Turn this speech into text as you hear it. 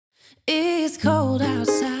It's cold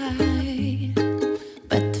outside,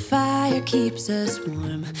 but the fire keeps us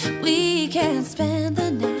warm. We can spend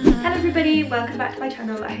the night. Hello everybody, welcome back to my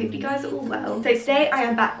channel. I hope you guys are all well. So today I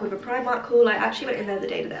am back with a Primark haul. I actually went in there the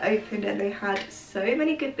day that they opened and they had so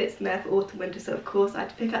many good bits in there for autumn winter, so of course I had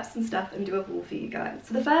to pick up some stuff and do a haul for you guys.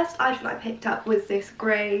 So the first item I picked up was this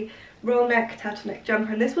grey roll neck turtleneck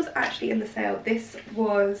jumper, and this was actually in the sale. This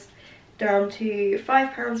was down to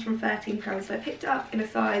 £5 from £13, so I picked it up in a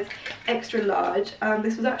size extra large.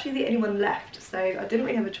 This was actually the only one left, so I didn't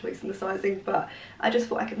really have a choice in the sizing, but I just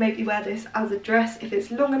thought I could maybe wear this as a dress if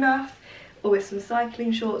it's long enough, or with some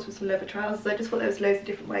cycling shorts with some leather trousers. I just thought there was loads of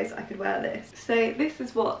different ways I could wear this. So this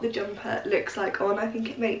is what the jumper looks like on. I think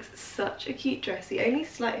it makes such a cute dress. The only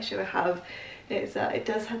slight issue I have is that it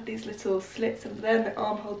does have these little slits under there, and the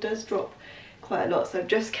armhole does drop quite a lot, so I've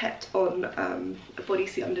just kept on a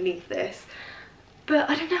bodysuit underneath this. But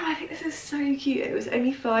I don't know, I think this is so cute. It was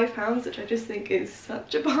only £5, which I just think is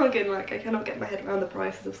such a bargain. Like, I cannot get my head around the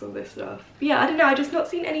prices of some of this stuff. But yeah, I don't know, I've just not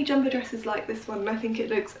seen any jumper dresses like this one, and I think it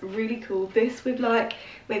looks really cool. This with like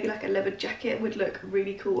maybe like a leather jacket would look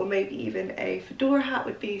really cool, or maybe even a fedora hat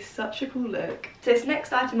would be such a cool look. So this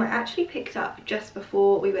next item I actually picked up just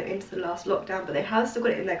before we went into the last lockdown, but they have still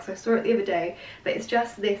got it in there because I saw it the other day. But it's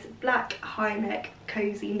just this black high neck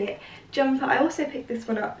cozy knit jumper. I also picked this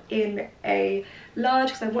one up in a large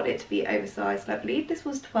because I want it to be oversized, and I believe this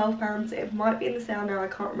was £12. It might be in the sale now, I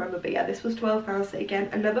can't remember, but yeah, this was £12. So again,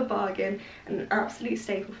 another bargain and an absolute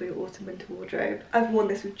staple for your autumn winter wardrobe. I've worn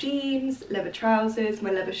this with jeans, leather trousers,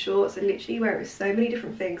 my leather shorts, and literally wear it with so many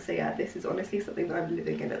different things. So yeah, this is honestly something that I'm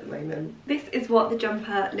living in at the moment. This is what the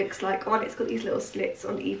jumper looks like on. It's got these little slits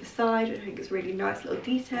on either side, which I think is really nice little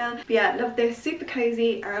detail. But yeah, love this, super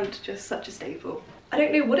cozy and just such a staple. I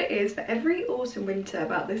don't know what it is, but every autumn winter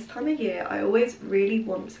about this time of year I always really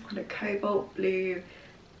want some kind of cobalt blue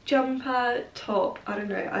jumper, top. I don't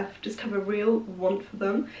know, I've just have a real want for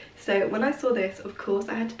them. So when I saw this, of course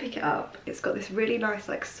I had to pick it up. It's got this really nice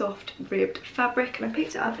like soft ribbed fabric, and I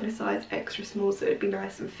picked it up in a size extra small so it'd be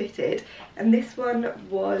nice and fitted, and this one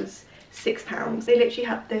was £6. They literally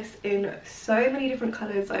had this in so many different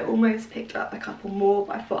colours. I almost picked up a couple more,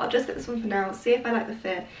 but I thought I'll just get this one for now, see if I like the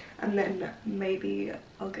fit, and then maybe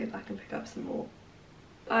I'll go back and pick up some more.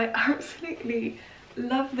 I absolutely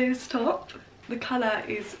love this top. The colour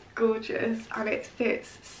is gorgeous and it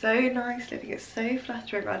fits so nicely. I think it's so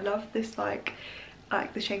flattering. I love this like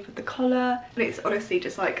the shape of the collar, and it's honestly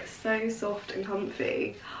just like so soft and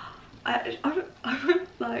comfy. I'm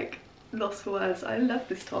like lost for words. I love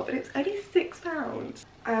this top, and it's only £6.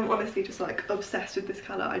 I am honestly just like obsessed with this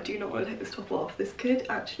colour. I do not want to take this top off. This could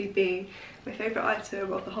actually be my favourite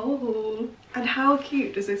item of the whole haul. And how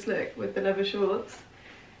cute does this look with the leather shorts?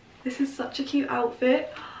 This is such a cute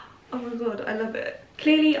outfit. Oh my god, I love it.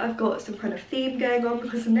 Clearly I've got some kind of theme going on,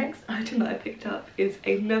 because the next item that I picked up is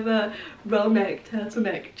another roll neck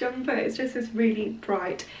turtleneck jumper. It's just this really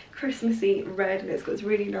bright Christmassy red, and it's got this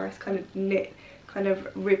really nice kind of knit kind of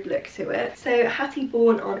rib look to it. So Hattie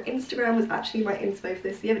Born on Instagram was actually my inspo for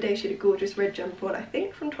this. The other day she had a gorgeous red jumper on, I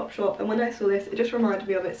think from Topshop, and when I saw this it just reminded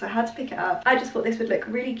me of it, so I had to pick it up. I just thought this would look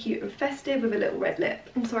really cute and festive with a little red lip.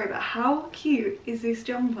 I'm sorry, but how cute is this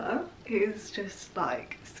jumper? It is just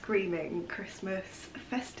like screaming Christmas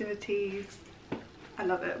festivities. I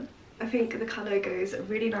love it. I think the colour goes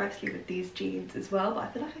really nicely with these jeans as well, but I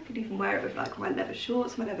feel like I could even wear it with like my leather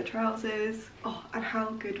shorts, my leather trousers. Oh, and how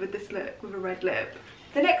good would this look with a red lip?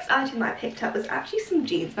 The next item that I picked up was actually some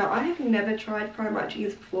jeans. Now, I have never tried Primark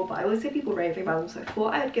jeans before, but I always hear people raving about them, so I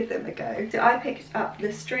thought I would give them a go. So I picked up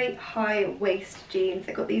the straight high waist jeans.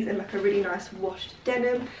 They got these in like a really nice washed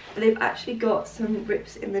denim, but they've actually got some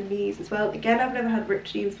rips in the knees as well. Again, I've never had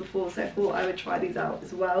ripped jeans before, so I thought I would try these out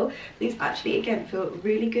as well. These actually, again, feel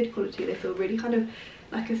really good quality. They feel really kind of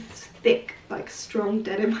like a thick, like strong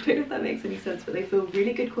denim. I don't know if that makes any sense, but they feel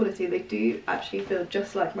really good quality. They do actually feel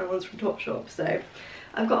just like my ones from Topshop, so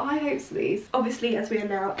I've got high hopes for these. Obviously, as we are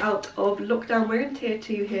now out of lockdown, we're in tier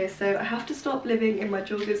 2 here, so I have to stop living in my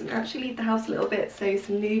joggers and actually leave the house a little bit, so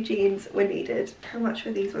some new jeans were needed. How much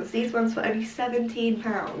were these ones? These ones were only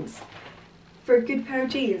 £17. For a good pair of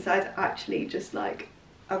jeans, that is actually just like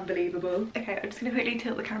unbelievable. Okay, I'm just gonna quickly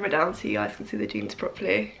tilt the camera down so you guys can see the jeans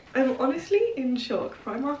properly. I'm honestly in shock.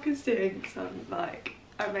 Primark is doing some like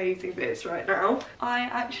amazing bits right now. I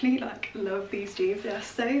actually like love these jeans. They are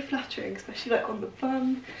so flattering, especially like on the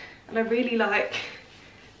bum, and I really like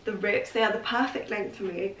the rips. They are the perfect length for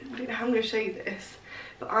me. I don't know how I'm going to show you this,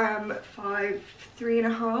 but I am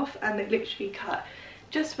 5'3½", and they literally cut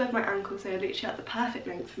just above my ankles. They're literally at the perfect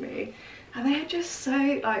length for me. And they are just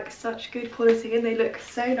so, like, such good quality, and they look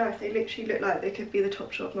so nice. They literally look like they could be the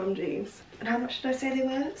Topshop mum jeans. And how much did I say they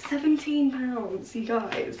were? £17, you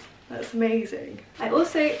guys. That's amazing. I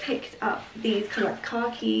also picked up these kind of like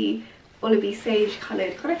khaki, olivey sage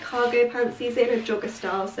coloured kind of cargo pants. These are in a jogger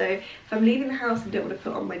style, so if I'm leaving the house and don't want to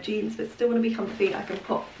put on my jeans but still want to be comfy, I can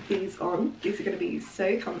pop these on. These are going to be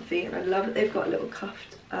so comfy, and I love that they've got a little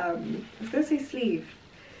cuffed, I was going to say sleeve,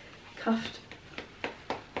 cuffed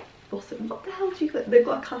bottom. What the hell do you call it? They've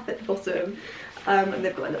got a cuff at the bottom, and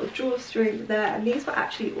they've got a little drawstring there, and these were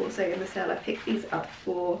actually also in the sale. I picked these up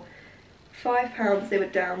for £5. They were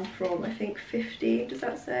down from, I think, 15, does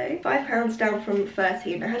that say? £5 down from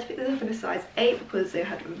 13. I had to pick this up in a size 8 because they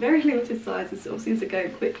had very limited sizes, so obviously these are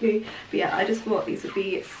going quickly. But yeah, I just thought these would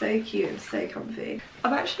be so cute and so comfy.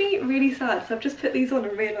 I'm actually really sad, so I've just put these on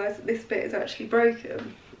and realised that this bit is actually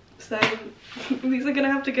broken. So these are going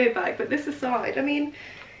to have to go back, but this aside, I mean,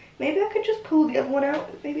 maybe I could just pull the other one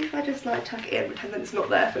out. Maybe if I just like tuck it in, pretend that it's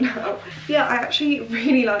not there for now. Yeah, I actually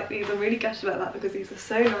really like these. I'm really gutted about that because these are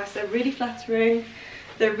so nice. They're really flattering.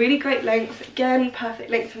 They're really great length. Again,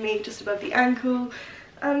 perfect length for me, just above the ankle.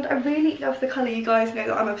 And I really love the colour. You guys know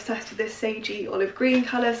that I'm obsessed with this sagey olive green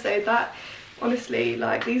colour. So that, honestly,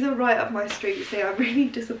 like, these are right up my street. So yeah, I'm really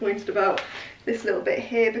disappointed about this little bit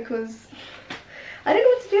here because I don't know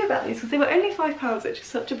what to do about these because they were only £5, which is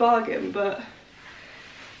such a bargain, but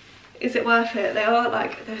is it worth it? They are,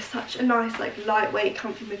 like, they're such a nice, like, lightweight,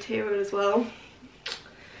 comfy material as well.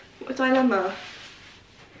 What a dilemma.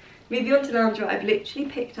 Moving on to loungewear, I've literally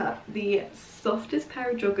picked up the softest pair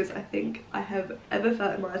of joggers I think I have ever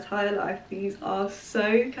felt in my entire life. These are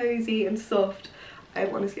so cozy and soft.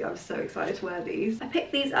 I'm so excited to wear these. I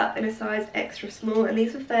picked these up in a size extra small, and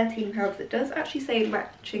these were £13. It does actually say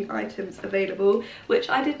matching items available, which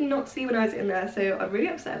I did not see when I was in there, so I'm really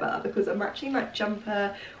upset about that because a matching like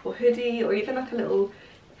jumper or hoodie or even like a little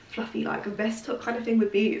fluffy like vest top kind of thing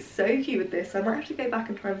would be so cute with this. So I might have to go back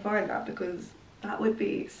and try and find that because that would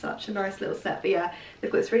be such a nice little set. But yeah, they've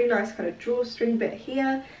got this really nice kind of drawstring bit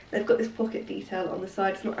here. They've got this pocket detail on the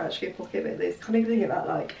side. It's not actually a pocket, but it's kind of giving it that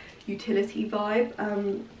like utility vibe.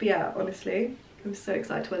 But yeah, honestly, I'm so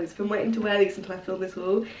excited to wear these. I've been waiting to wear these until I film this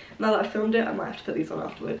haul. Now that I filmed it, I might have to put these on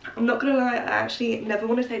afterward. I'm not gonna lie, I actually never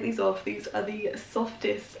want to take these off. These are the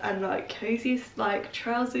softest and like coziest like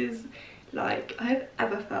trousers like I've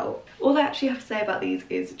ever felt. All I actually have to say about these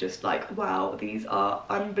is just like, wow, these are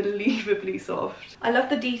unbelievably soft. I love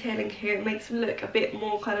the detailing here. It makes them look a bit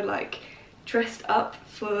more kind of like dressed up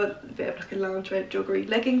for a bit of like a loungewear joggery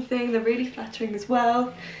legging thing. They're really flattering as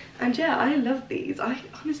well. And yeah, I love these.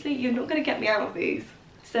 Honestly, you're not going to get me out of these.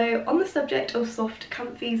 So on the subject of soft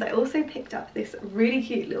comfies, I also picked up this really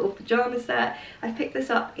cute little pyjama set. I picked this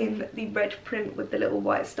up in the red print with the little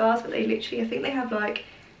white stars, but they literally, I think they have like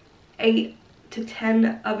 8 to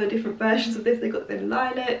 10 other different versions of this. They've got them in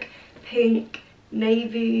lilac, pink,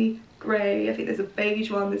 navy, grey. I think there's a beige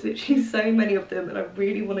one. There's literally so many of them and I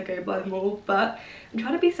really want to go buy them all, but I'm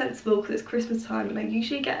trying to be sensible because it's Christmas time and I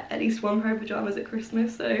usually get at least one pair of pyjamas at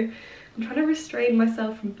Christmas, so I'm trying to restrain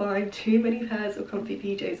myself from buying too many pairs of comfy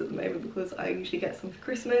PJs at the moment because I usually get some for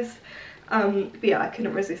Christmas. But yeah, I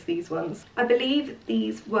couldn't resist these ones. I believe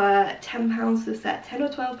these were £10 for the set, 10 or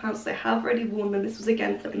 £12, so I have already worn them. This was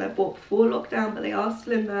again something I bought before lockdown, but they are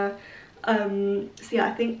still in there. So yeah,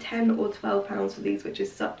 I think 10 or £12 for these, which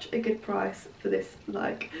is such a good price for this,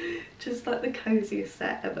 like, just like the coziest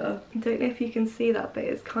set ever. I don't know if you can see that, but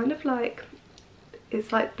it's kind of like,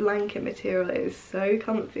 it's like blanket material. It is so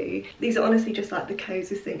comfy. These are honestly just like the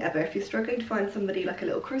coziest thing ever. If you're struggling to find somebody like a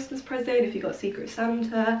little Christmas present, if you've got Secret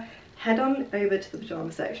Santa, head on over to the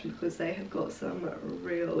pyjama section because they have got some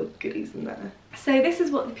real goodies in there. So this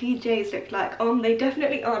is what the PJs look like on. They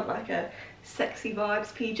definitely aren't like a sexy vibes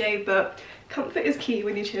PJ, but comfort is key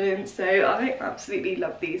when you're chilling, so I absolutely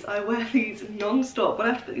love these. I wear these non-stop. When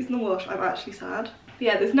I have to put these in the wash, I'm actually sad. But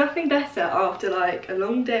yeah, there's nothing better after like a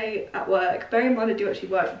long day at work. Bear in mind I do actually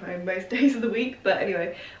work from home most days of the week, but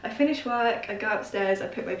anyway, I finish work, I go upstairs, I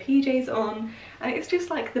put my PJs on, and it's just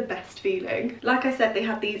like the best feeling. Like I said, they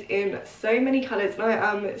had these in so many colours and I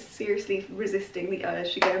am seriously resisting the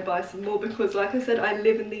urge to go and buy some more because like I said, I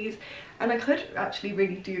live in these and I could actually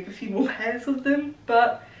really do with a few more pairs of them,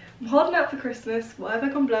 but I'm holding out for Christmas. Why have I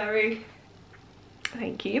gone blurry?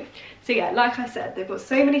 Thank you. So yeah, like I said, they've got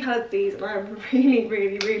so many colours of these and I'm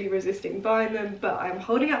really resisting buying them, but I'm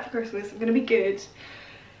holding out for Christmas. I'm going to be good,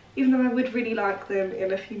 even though I would really like them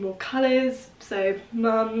in a few more colours. So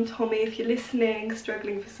Mum, Tommy, if you're listening,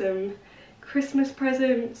 struggling for some Christmas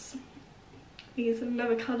presents, these are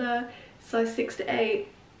another colour, size 6 to 8.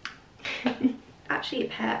 actually a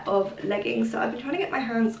pair of leggings. So I've been trying to get my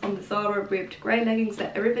hands on the Zara ribbed grey leggings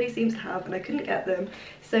that everybody seems to have, and I couldn't get them.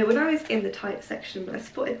 So when I was in the tight section, I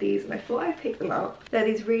spotted these and I thought I'd pick them up. They're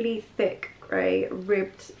these really thick grey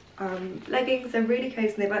ribbed leggings. They're really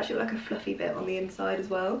cozy and they've actually got like a fluffy bit on the inside as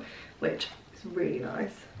well, which is really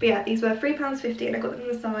nice. But yeah, these were £3.50 and I got them in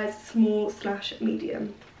the size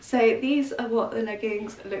small/medium. So these are what the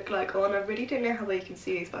leggings look like on. I really don't know how well you can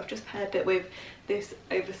see these, but I've just paired it with this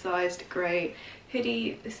oversized grey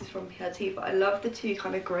hoodie. This is from PRT, but I love the two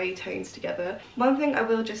kind of grey tones together. One thing I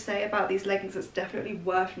will just say about these leggings that's definitely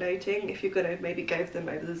worth noting if you're going to maybe go for them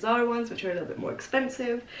over the Zara ones, which are a little bit more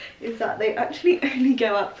expensive, is that they actually only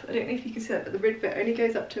go up, I don't know if you can see that, but the rib bit only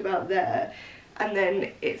goes up to about there, and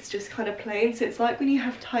then it's just kind of plain. So it's like when you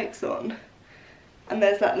have tights on and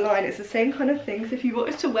there's that line, it's the same kind of thing. So if you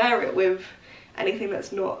wanted to wear it with anything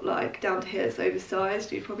that's not like down to here, it's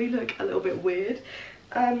oversized, you'd probably look a little bit weird.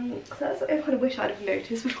 So that's something I kind of wish I'd have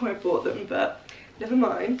noticed before I bought them, but never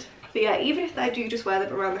mind. But yeah, even if I do just wear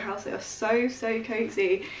them around the house, they are so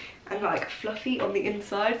cozy and like fluffy on the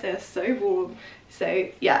inside. They're so warm. So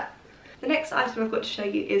yeah. The next item I've got to show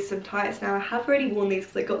you is some tights. Now I have already worn these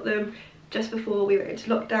because I got them just before we went into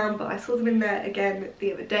lockdown, but I saw them in there again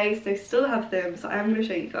the other day, so I still have them, so I am going to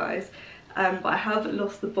show you guys. But I have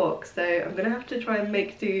lost the box, so I'm going to have to try and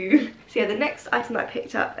make do. So yeah, the next item that I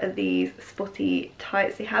picked up are these spotty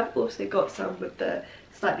tights. They have also got some with the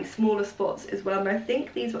slightly smaller spots as well, and I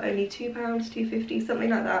think these were only £2, £2.50,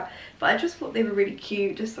 something like that. But I just thought they were really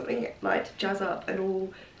cute, just something like to jazz up an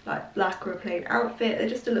all like black or a plain outfit. They're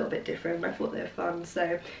just a little bit different and I thought they were fun,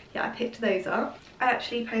 so yeah, I picked those up. I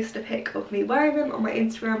actually posted a pic of me wearing them on my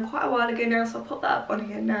Instagram quite a while ago now, so I'll pop that up on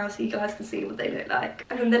here now so you guys can see what they look like.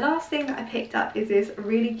 And then the last thing that I picked up is this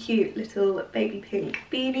really cute little baby pink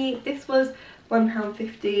beanie. This was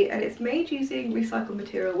 £1.50 and it's made using recycled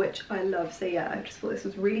material, which I love. So yeah, I just thought this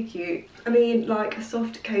was really cute. I mean, like a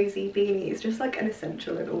soft cozy beanie is just like an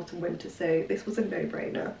essential in autumn winter, so this was a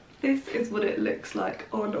no-brainer. This is what it looks like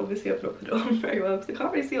on. Obviously I've not put it on very well because I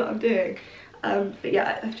can't really see what I'm doing. But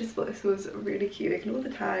yeah, I just thought this was really cute. Ignore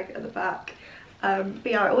the tag at the back. But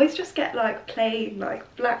yeah, I always just get like plain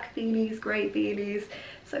like black beanies, grey beanies,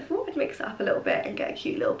 so I thought I'd mix it up a little bit and get a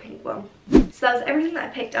cute little pink one. So that was everything that I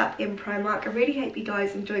picked up in Primark. I really hope you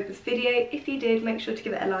guys enjoyed this video. If you did, make sure to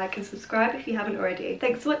give it a like and subscribe if you haven't already.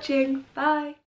 Thanks for watching, bye!